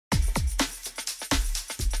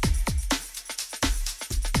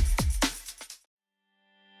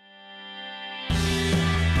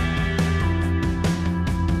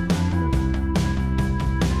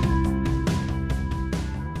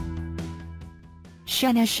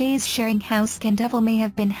Scheana Shay is sharing how Scandoval may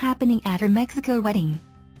have been happening at her Mexico wedding.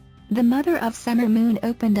 The mother of Summer Moon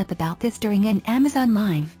opened up about this during an Amazon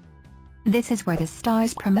Live. This is where the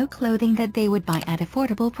stars promote clothing that they would buy at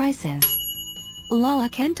affordable prices. Lala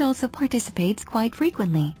Kent also participates quite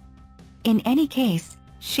frequently. In any case,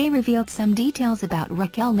 Shay revealed some details about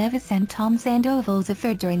Raquel Leviss and Tom Sandoval's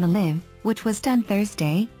affair during the live, which was done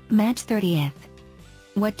Thursday, March 30th.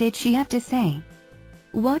 What did she have to say?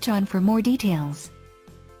 Watch on for more details.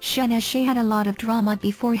 Scheana Shay had a lot of drama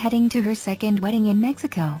before heading to her second wedding in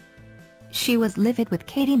Mexico. She was livid with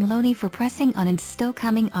Katie Maloney for pressing on and still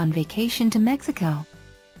coming on vacation to Mexico.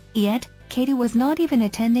 Yet, Katie was not even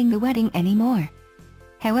attending the wedding anymore.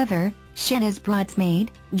 However, Scheana's bridesmaid,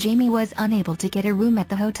 Jamie, was unable to get a room at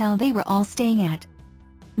the hotel they were all staying at.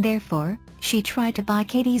 Therefore, she tried to buy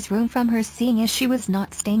Katie's room from her, seeing as she was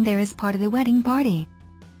not staying there as part of the wedding party.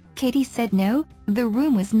 Katie said no, the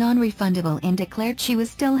room was non-refundable, and declared she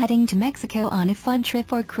was still heading to Mexico on a fun trip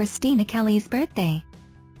for Christina Kelly's birthday.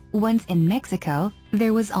 Once in Mexico,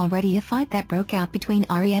 there was already a fight that broke out between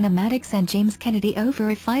Ariana Madix and James Kennedy over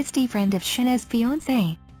a feisty friend of Scheana's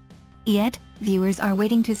fiancé. Yet, viewers are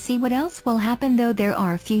waiting to see what else will happen, though there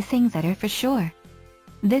are a few things that are for sure.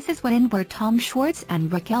 This is one in where Tom Schwartz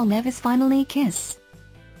and Raquel Leviss finally kiss.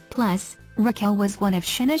 Plus, Raquel was one of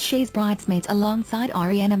Scheana Shay's bridesmaids alongside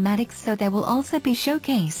Ariana Madix, so that will also be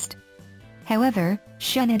showcased. However,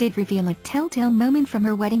 Scheana did reveal a telltale moment from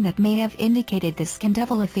her wedding that may have indicated the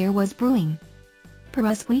Scandoval affair was brewing. Per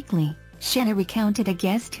Us Weekly, Scheana recounted a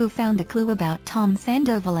guest who found a clue about Tom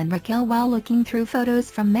Sandoval and Raquel while looking through photos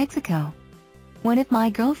from Mexico. One of my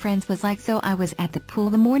girlfriends was like, "So I was at the pool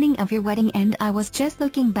the morning of your wedding and I was just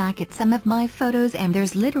looking back at some of my photos, and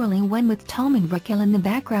there's literally one with Tom and Raquel in the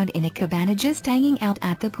background in a cabana just hanging out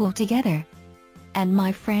at the pool together. And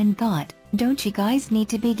my friend thought, don't you guys need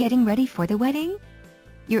to be getting ready for the wedding?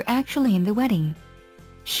 You're actually in the wedding."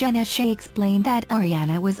 Scheana Shay explained that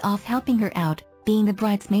Ariana was off helping her out, being the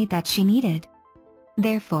bridesmaid that she needed.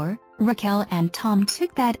 Therefore, Raquel and Tom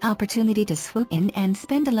took that opportunity to swoop in and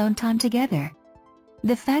spend alone time together.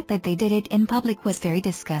 The fact that they did it in public was very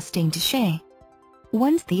disgusting to Shay.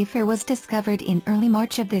 Once the affair was discovered in early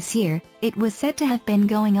March of this year, it was said to have been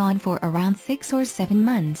going on for around 6 or 7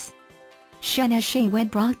 months. Scheana Shay wed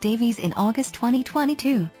Brock Davies in August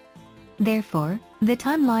 2022. Therefore, the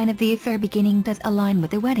timeline of the affair beginning does align with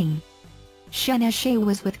the wedding. Scheana Shay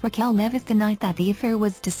was with Raquel Leviss the night that the affair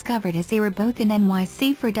was discovered, as they were both in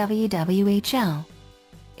NYC for WWHL.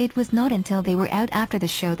 It was not until they were out after the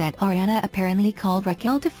show that Ariana apparently called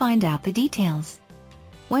Raquel to find out the details.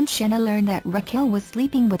 Once Scheana learned that Raquel was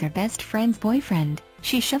sleeping with her best friend's boyfriend,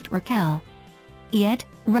 she shoved Raquel. Yet,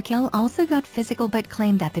 Raquel also got physical but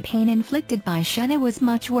claimed that the pain inflicted by Scheana was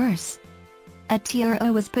much worse. A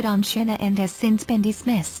TRO was put on Scheana and has since been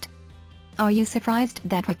dismissed. Are you surprised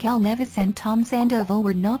that Raquel Leviss and Tom Sandoval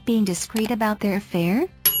were not being discreet about their affair?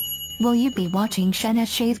 Will you be watching Scheana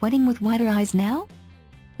Shay's wedding with wider eyes now?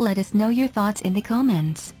 Let us know your thoughts in the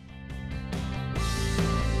comments.